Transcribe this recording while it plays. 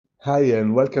Hi,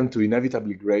 and welcome to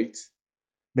Inevitably Great.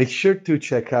 Make sure to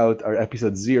check out our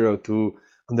episode 0 to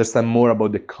understand more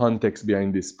about the context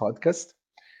behind this podcast.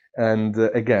 And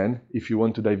again, if you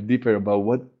want to dive deeper about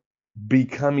what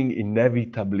becoming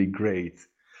inevitably great,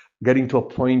 getting to a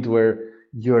point where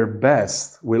your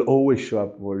best will always show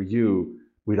up for you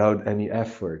without any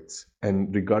effort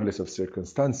and regardless of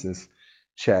circumstances,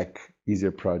 check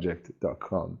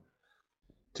easierproject.com.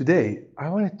 Today, I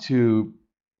wanted to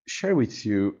share with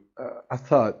you a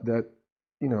thought that,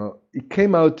 it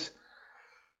came out.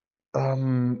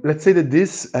 Let's say that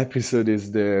this episode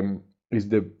is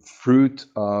the fruit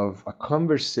of a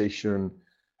conversation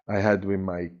I had with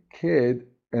my kid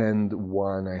and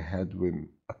one I had with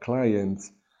a client,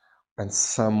 and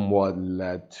somewhat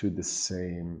led to the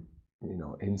same,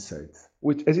 insight,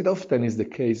 which, as it often is the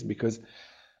case, because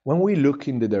when we look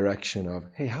in the direction of,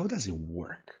 hey, how does it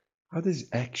work? How does it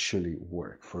actually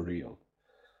work for real?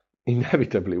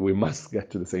 Inevitably, we must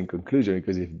get to the same conclusion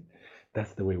because if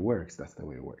that's the way it works, that's the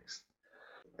way it works.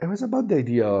 It was about the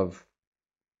idea of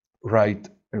right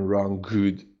and wrong,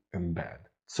 good and bad.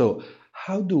 So,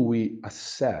 how do we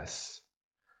assess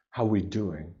how we're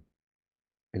doing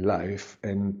in life?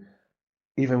 And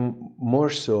even more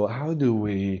so, how do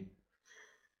we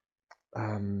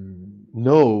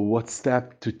know what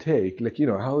step to take? Like,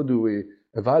 how do we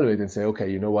evaluate and say, okay,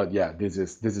 you know what? Yeah, this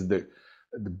is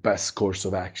the best course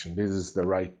of action. This is the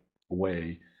right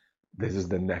way. This is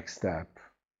the next step.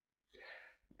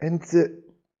 And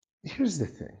here's the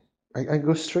thing. I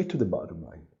go straight to the bottom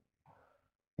line.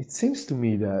 It seems to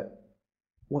me that,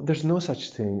 well, there's no such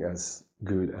thing as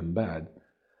good and bad.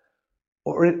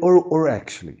 Or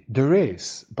actually, there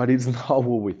is, but it's not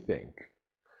what we think.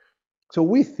 So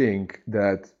we think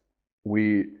that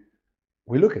we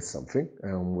we look at something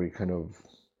and we kind of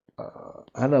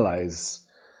analyze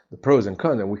the pros and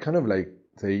cons, and we kind of like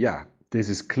say, yeah, this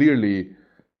is clearly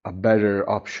a better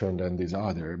option than this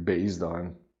other based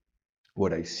on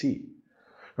what I see.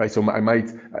 Right. So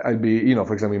I'll be,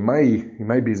 for example, in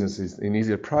my businesses, in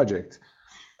Easier Project,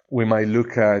 we might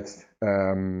look at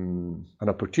an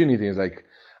opportunity as like,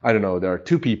 I don't know, there are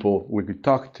two people we could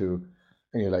talk to,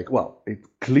 and you're like, well, it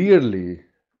clearly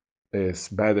is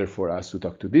better for us to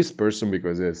talk to this person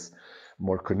because it's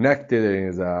more connected and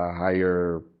is a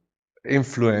higher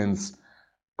influence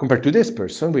compared to this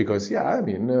person because, yeah, I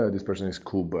mean, this person is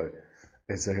cool, but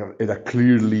it's at a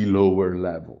clearly lower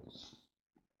level.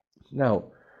 Now,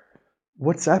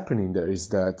 what's happening there is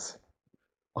that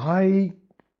I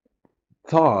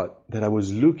thought that I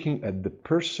was looking at the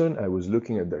person, I was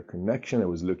looking at their connection, I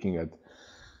was looking at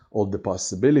all the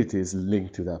possibilities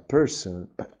linked to that person.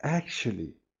 But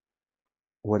actually,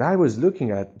 what I was looking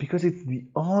at, because it's the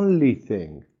only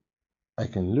thing I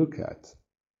can look at,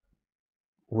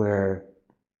 were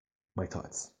my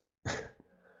thoughts.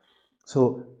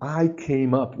 So I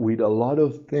came up with a lot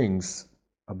of things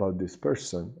about this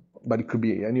person, but it could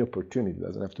be any opportunity, it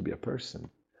doesn't have to be a person.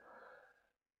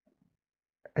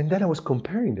 And then I was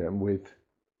comparing them with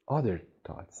other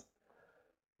thoughts.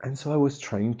 And so I was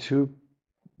trying to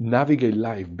navigate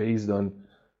life based on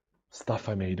stuff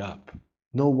I made up.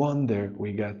 No wonder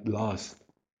we get lost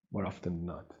more often than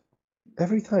not.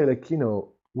 Every time, like,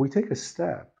 we take a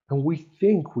step and we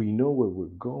think we know where we're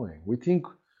going. We think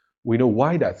we know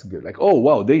why that's good. Like, oh,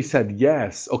 wow, they said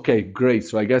yes. Okay, great.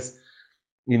 So I guess,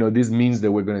 this means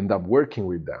that we're going to end up working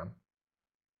with them.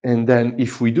 And then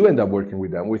if we do end up working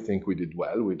with them, we think we did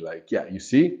well. We'd like, yeah, you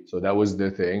see, so that was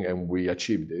the thing and we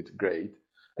achieved it. Great.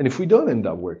 And if we don't end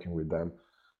up working with them,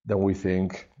 then we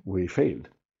think we failed.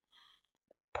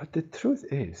 But the truth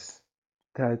is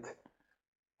that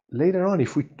later on,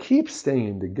 if we keep staying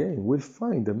in the game, we'll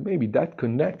find that maybe that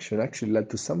connection actually led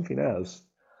to something else.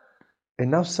 And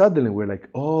now suddenly we're like,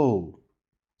 oh,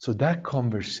 so that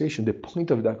conversation, the point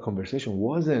of that conversation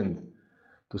wasn't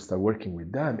to start working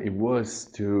with them, it was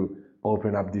to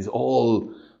open up this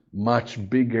all much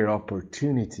bigger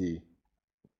opportunity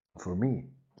for me.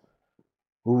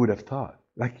 Who would have thought?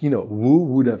 Like, who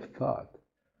would have thought?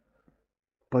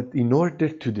 But in order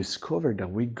to discover that,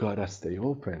 we gotta stay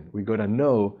open. We gotta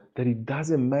know that it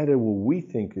doesn't matter what we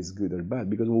think is good or bad,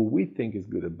 because what we think is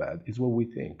good or bad is what we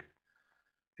think.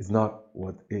 It's not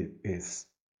what it is.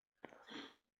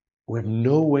 We have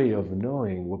no way of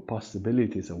knowing what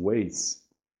possibilities awaits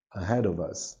ahead of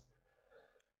us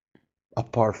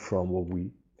apart from what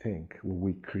we think, what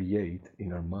we create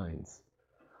in our minds.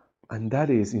 And that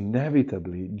is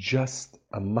inevitably just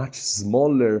a much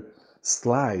smaller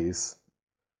slice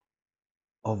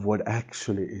of what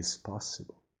actually is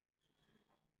possible.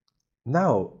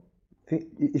 Now,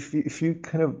 if you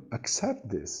kind of accept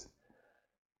this,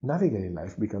 navigating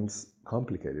life becomes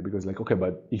complicated because, like, okay,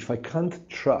 but if I can't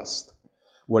trust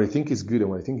what I think is good and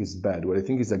what I think is bad, what I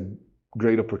think is a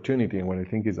great opportunity and what I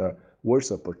think is a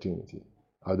worse opportunity,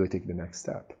 how do I take the next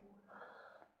step?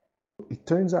 It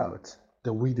turns out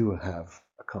that we do have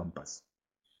a compass.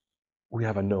 We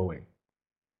have a knowing,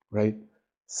 right?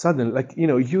 Suddenly, like,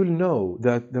 you'll know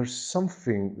that there's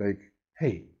something like,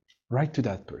 hey, write to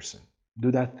that person,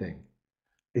 do that thing.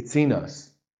 It's in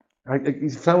us. Right? Like,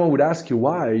 if someone would ask you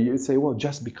why, you'd say, well,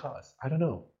 just because. I don't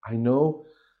know. I know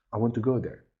I want to go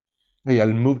there. Hey, I'll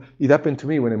move. It happened to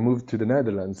me when I moved to the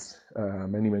Netherlands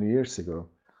many, many years ago.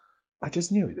 I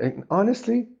just knew it. And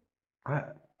honestly, I,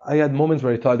 I had moments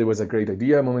where I thought it was a great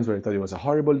idea, moments where I thought it was a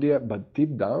horrible idea, but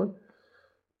deep down,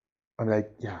 I'm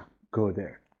like, yeah, go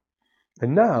there.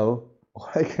 And now,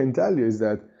 what I can tell you is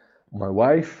that my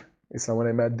wife is someone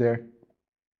I met there.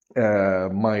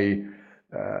 My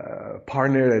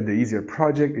partner at the Easier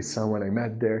Project is someone I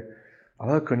met there. A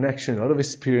lot of connection, a lot of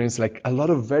experience, like a lot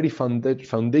of very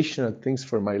foundational things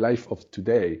for my life of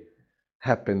today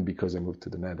happened because I moved to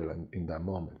the Netherlands in that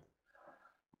moment.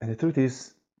 And the truth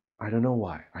is, I don't know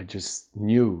why. I just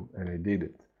knew and I did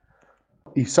it.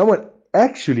 If someone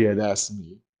actually had asked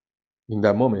me in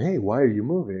that moment, hey, why are you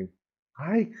moving?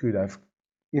 I could have,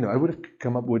 I would have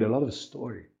come up with a lot of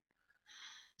story.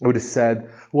 I would have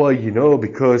said, well,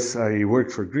 because I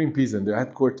work for Greenpeace and the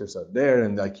headquarters are there,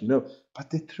 and but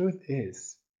the truth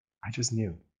is, I just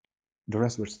knew. The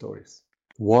rest were stories.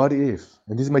 What if,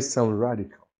 and this might sound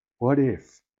radical, what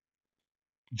if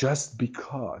just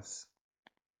because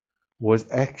was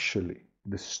actually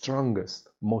the strongest,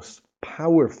 most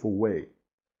powerful way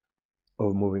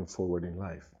of moving forward in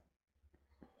life?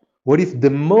 What if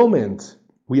the moment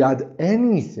we add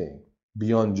anything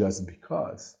beyond just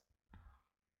because,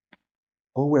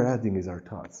 all we're adding is our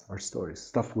thoughts, our stories,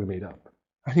 stuff we made up.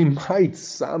 And it might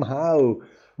somehow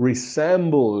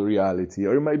resemble reality,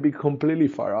 or it might be completely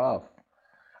far off.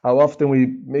 How often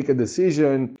we make a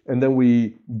decision and then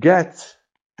we get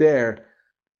there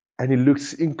and it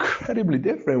looks incredibly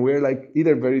different. We're like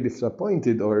either very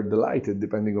disappointed or delighted,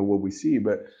 depending on what we see.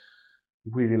 But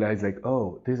we realize like,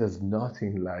 oh, this is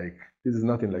nothing like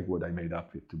what I made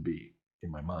up it to be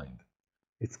in my mind.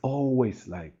 It's always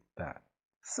like that.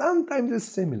 Sometimes it's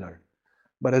similar,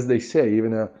 but as they say,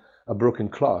 even a broken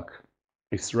clock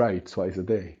is right twice a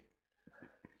day.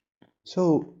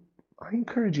 So I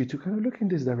encourage you to kind of look in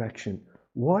this direction.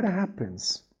 What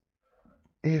happens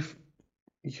if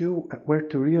you were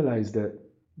to realize that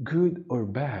good or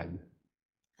bad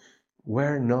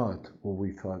were not what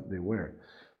we thought they were?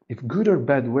 If good or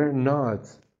bad were not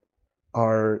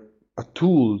a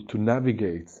tool to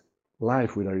navigate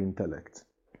life with our intellect,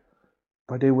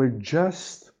 but they were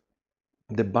just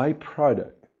the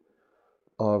byproduct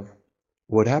of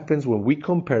what happens when we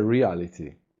compare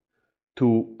reality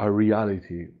to a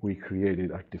reality we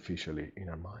created artificially in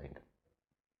our mind.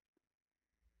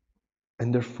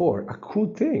 And therefore, a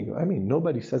cool thing, I mean,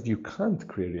 nobody says you can't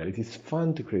create reality. It's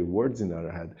fun to create words in our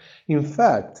head. In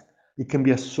fact, it can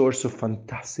be a source of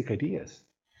fantastic ideas,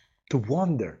 to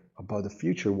wonder about the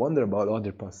future, wonder about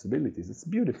other possibilities. It's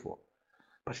beautiful.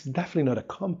 But it's definitely not a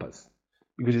compass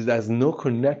because it has no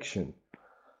connection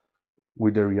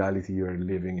with the reality you're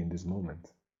living in this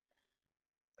moment.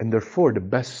 And therefore, the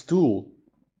best tool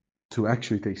to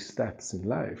actually take steps in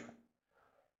life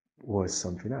was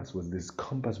something else, was this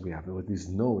compass we have, was this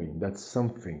knowing that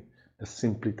something that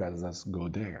simply tells us go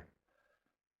there.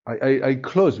 I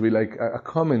close with like a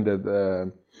comment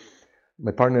that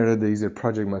my partner at the Easier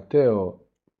Project, Matteo,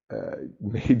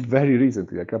 made very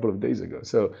recently, a couple of days ago.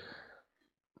 So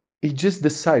he just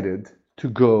decided to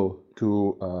go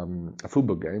to a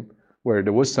football game where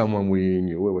there was someone we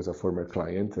knew, it was a former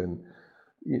client,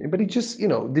 but it just,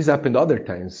 this happened other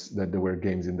times that there were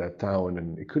games in that town,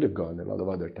 and it could have gone a lot of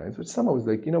other times. But someone was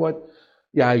like, you know what?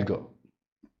 Yeah, I'll go.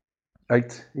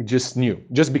 Right? It just knew,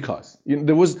 just because.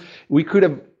 We could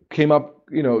have came up,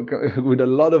 with a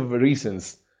lot of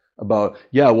reasons about,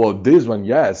 yeah, well, this one,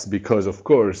 yes, because of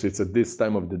course it's at this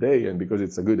time of the day, and because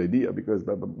it's a good idea,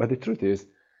 but the truth is,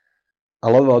 a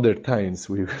lot of other times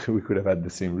we could have had the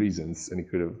same reasons, and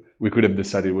we could have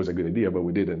decided it was a good idea, but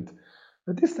we didn't.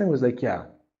 But this time was like, yeah,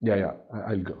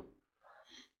 I'll go.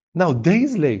 Now,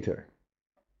 days later,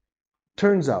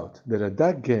 turns out that at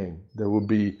that game, there would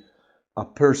be a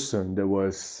person that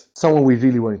was someone we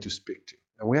really wanted to speak to.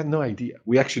 And we had no idea.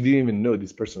 We actually didn't even know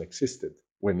this person existed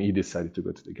when he decided to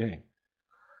go to the game.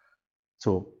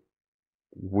 So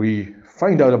we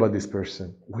find out about this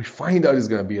person. We find out he's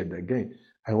going to be at that game.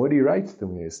 And what he writes to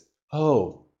me is,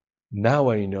 oh, now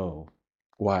I know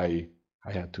why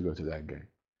I had to go to that game.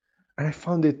 And I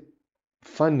found it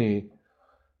funny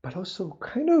but also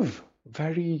kind of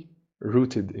very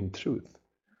rooted in truth.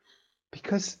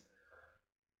 Because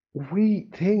we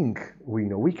think we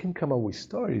know, we can come up with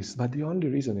stories, but the only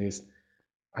reason is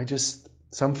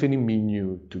something in me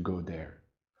knew to go there.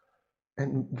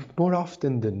 And more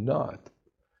often than not,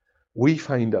 we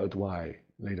find out why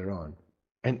later on.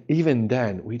 And even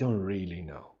then, we don't really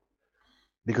know.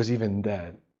 Because even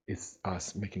then, it's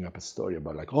us making up a story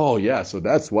about, like, oh yeah, so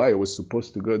that's why I was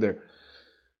supposed to go there.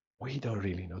 We don't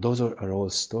really know. Those are all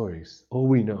stories. All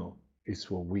we know is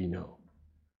what we know.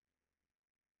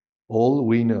 All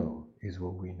we know is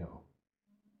what we know,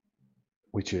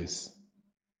 which is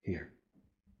here,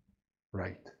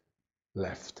 right,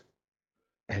 left.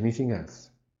 Anything else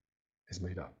is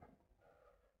made up.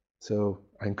 So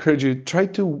I encourage you, try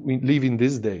to live in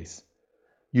these days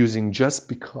using just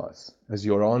because as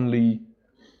your only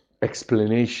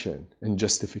explanation and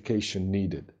justification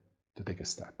needed to take a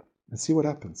step, and see what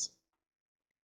happens.